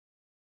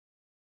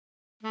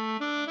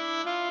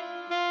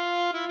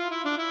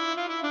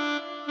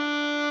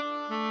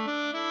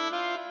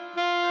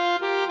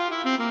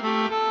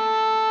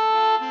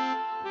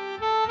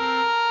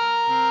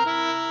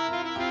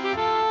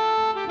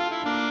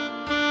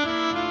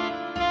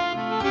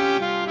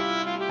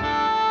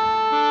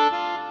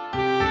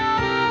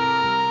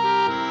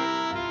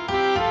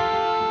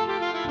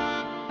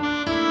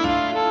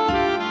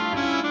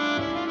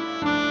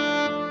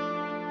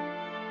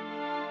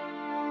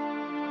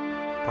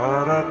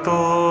para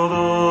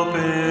todo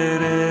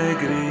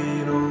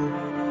peregrino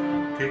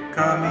que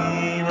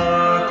camina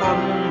con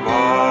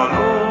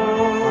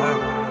valor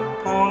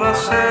por la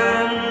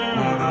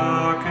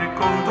senda que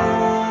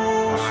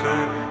conduce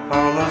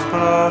a los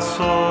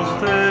brazos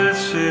del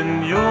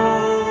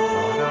Señor.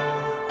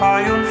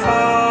 Hay un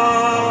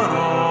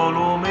faro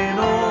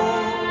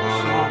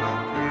luminoso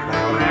que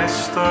le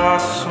presta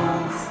su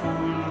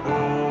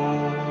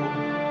fulgor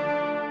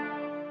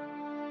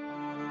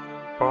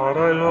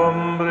para el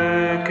hombre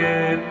que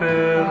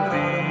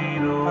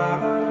perdido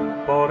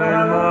por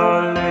el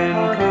mal en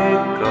que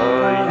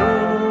cayó,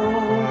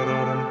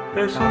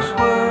 de su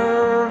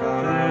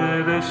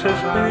suerte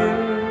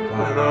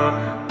desespera,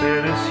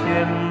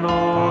 pereciendo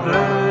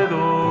de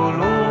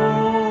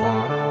dolor.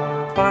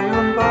 Hay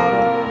un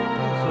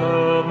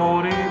bálsamo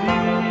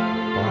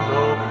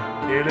divino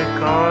que le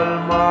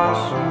calma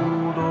su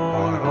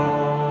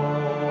dolor.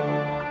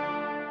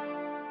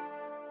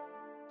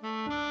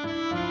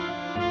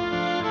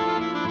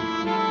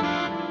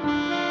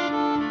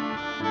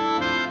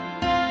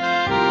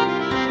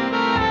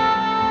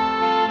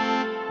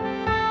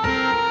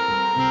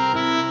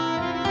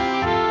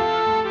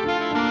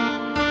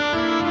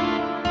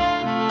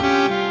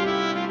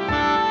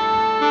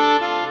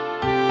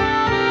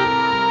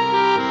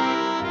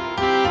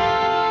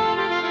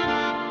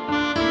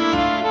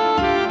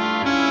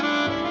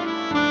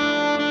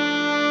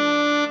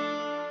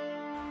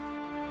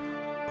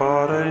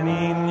 Para el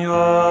niño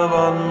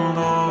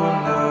abandonado,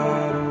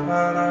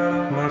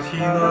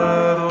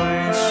 marginado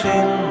y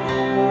sin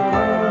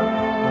hogar,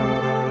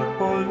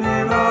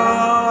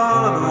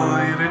 olvidado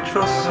y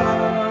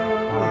rechazado,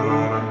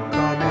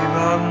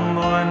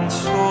 caminando en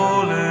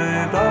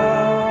soledad,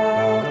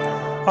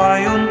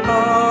 hay un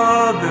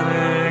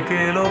padre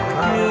que lo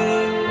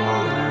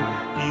quiere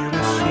y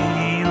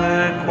recibe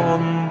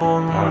con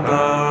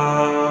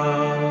bondad.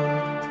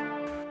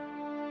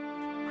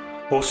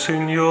 Oh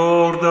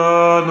Señor,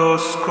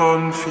 danos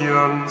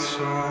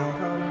confianza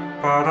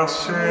para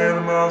ser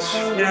más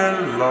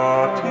fiel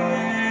a ti,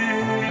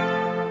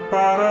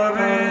 para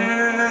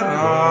ver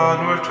a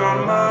nuestro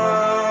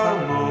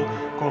hermano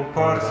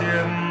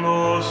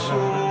compartiendo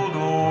su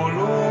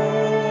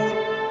dolor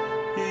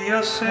y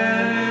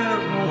hacer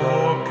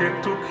lo que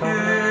tú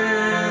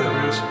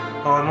quieres,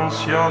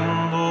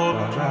 anunciando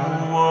tu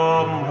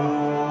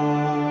amor.